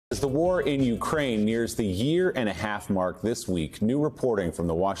As the war in Ukraine nears the year-and-a-half mark this week, new reporting from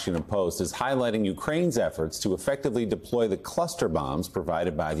the Washington Post is highlighting Ukraine's efforts to effectively deploy the cluster bombs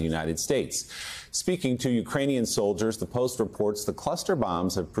provided by the United States. Speaking to Ukrainian soldiers, the Post reports the cluster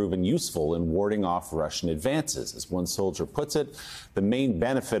bombs have proven useful in warding off Russian advances. As one soldier puts it, the main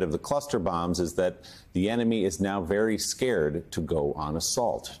benefit of the cluster bombs is that the enemy is now very scared to go on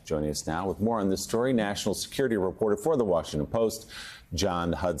assault. Joining us now with more on this story, national security reporter for the Washington Post,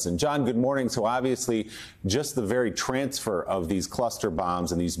 John Hudson. John, good morning. So obviously, just the very transfer of these cluster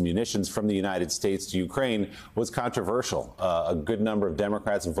bombs and these munitions from the United States to Ukraine was controversial. A good number of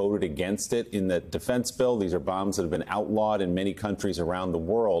Democrats voted against it in the defense bill. These are bombs that have been outlawed in many countries around the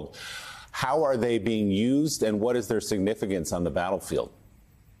world. How are they being used, and what is their significance on the battlefield?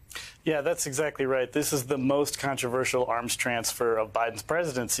 Yeah, that's exactly right. This is the most controversial arms transfer of Biden's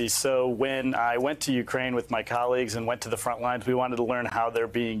presidency. So when I went to Ukraine with my colleagues and went to the front lines, we wanted to learn how they're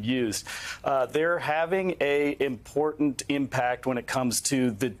being used. They're having an important impact when it comes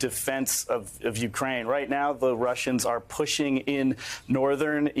to the defense of Ukraine. Right now, the Russians are pushing in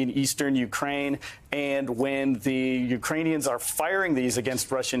eastern Ukraine. And when the Ukrainians are firing these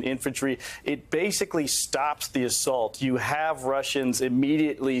against Russian infantry, it basically stops the assault. You have Russians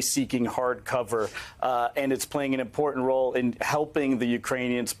immediately seeking hard cover, and it's playing an important role in helping the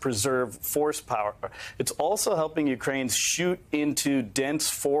Ukrainians preserve force power. It's also helping Ukrainians shoot into dense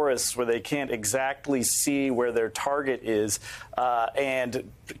forests where they can't exactly see where their target is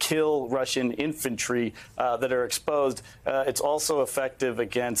and kill Russian infantry that are exposed. It's also effective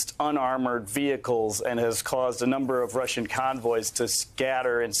against unarmored vehicles and has caused a number of Russian convoys to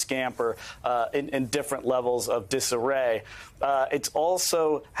scatter and scamper in different levels of disarray. It's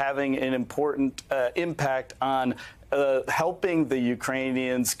also having an important impact on helping the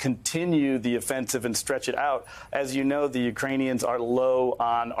Ukrainians continue the offensive and stretch it out. As you know, the Ukrainians are low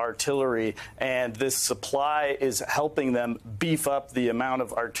on artillery, and this supply is helping them beef up the amount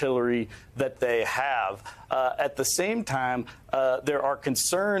of artillery that they have. At the same time, there are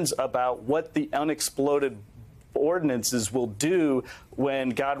concerns about what the unexploded ordnances will do when,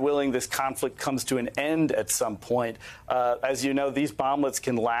 God willing, this conflict comes to an end at some point. As you know, these bomblets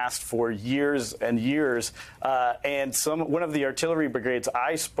can last for years and years. And one of the artillery brigades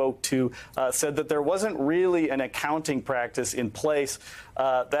I spoke to said that there wasn't really an accounting practice in place.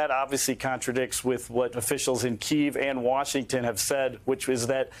 That obviously contradicts with what officials in Kyiv and Washington have said, which is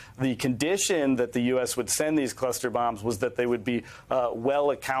that the condition that the U.S. would send these cluster bombs was that they would be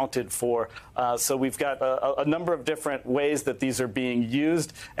well accounted for. So we've got a number of different ways that these are being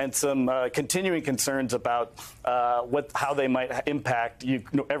used, and some continuing concerns about how they might impact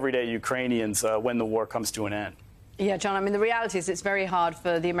everyday Ukrainians when the war comes to an end. Yeah, John, I mean, the reality is it's very hard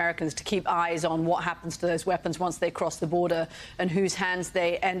for the Americans to keep eyes on what happens to those weapons once they cross the border and whose hands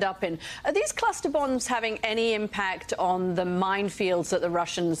they end up in. Are these cluster bombs having any impact on the minefields that the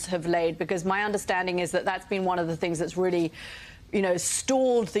Russians have laid? Because my understanding is that that's been one of the things that's really,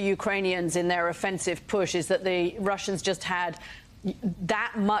 stalled the Ukrainians in their offensive push, is that the Russians just had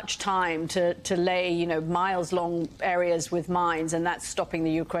that much time to lay, miles-long areas with mines, and that's stopping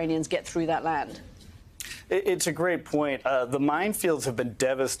the Ukrainians get through that land. It's a great point. The minefields have been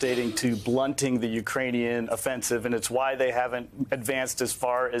devastating to blunting the Ukrainian offensive, and it's why they haven't advanced as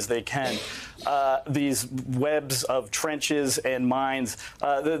far as they can. These webs of trenches and mines.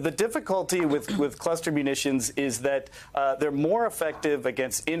 The difficulty with cluster munitions is that they're more effective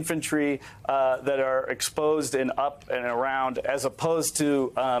against infantry that are exposed and up and around, as opposed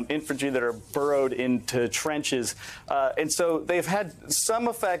to infantry that are burrowed into trenches. And so they've had some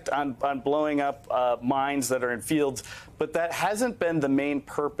effect on blowing up mines that are in fields, but that hasn't been the main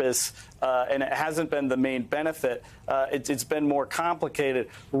purpose, and it hasn't been the main benefit. It's been more complicated.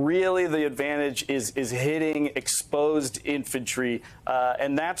 Really, the advantage is hitting exposed infantry,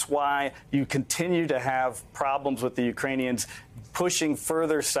 and that's why you continue to have problems with the Ukrainians pushing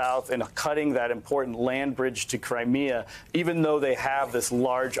further south and cutting that important land bridge to Crimea, even though they have this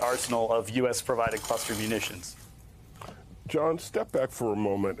large arsenal of U.S.-provided cluster munitions. John, step back for a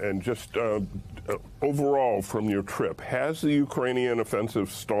moment and just overall from your trip, has the Ukrainian offensive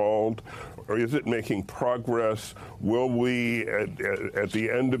stalled, or is it making progress? Will we, at the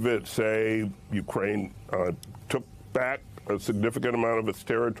end of it, say Ukraine took back a significant amount of its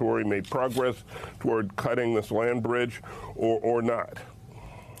territory, made progress toward cutting this land bridge, or not?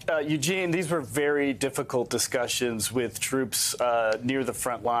 Eugene, these were very difficult discussions with troops near the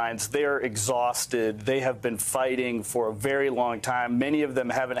front lines. They are exhausted. They have been fighting for a very long time. Many of them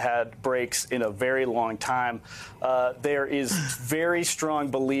haven't had breaks in a very long time. There is very strong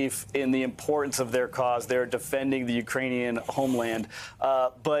belief in the importance of their cause. They're defending the Ukrainian homeland,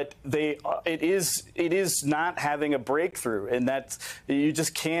 but it is not having a breakthrough, and that you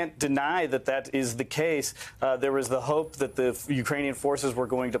just can't deny that is the case. There was the hope that the Ukrainian forces were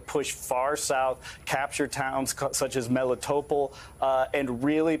going to push far south, capture towns such as Melitopol, and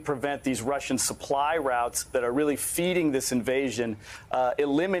really prevent these Russian supply routes that are really feeding this invasion,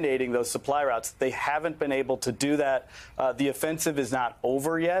 eliminating those supply routes. They haven't been able to do that. The offensive is not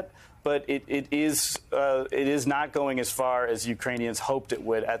over yet, but it is not going as far as Ukrainians hoped it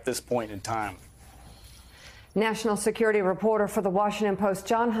would at this point in time. National security reporter for The Washington Post,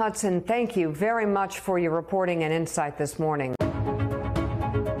 John Hudson, thank you very much for your reporting and insight this morning.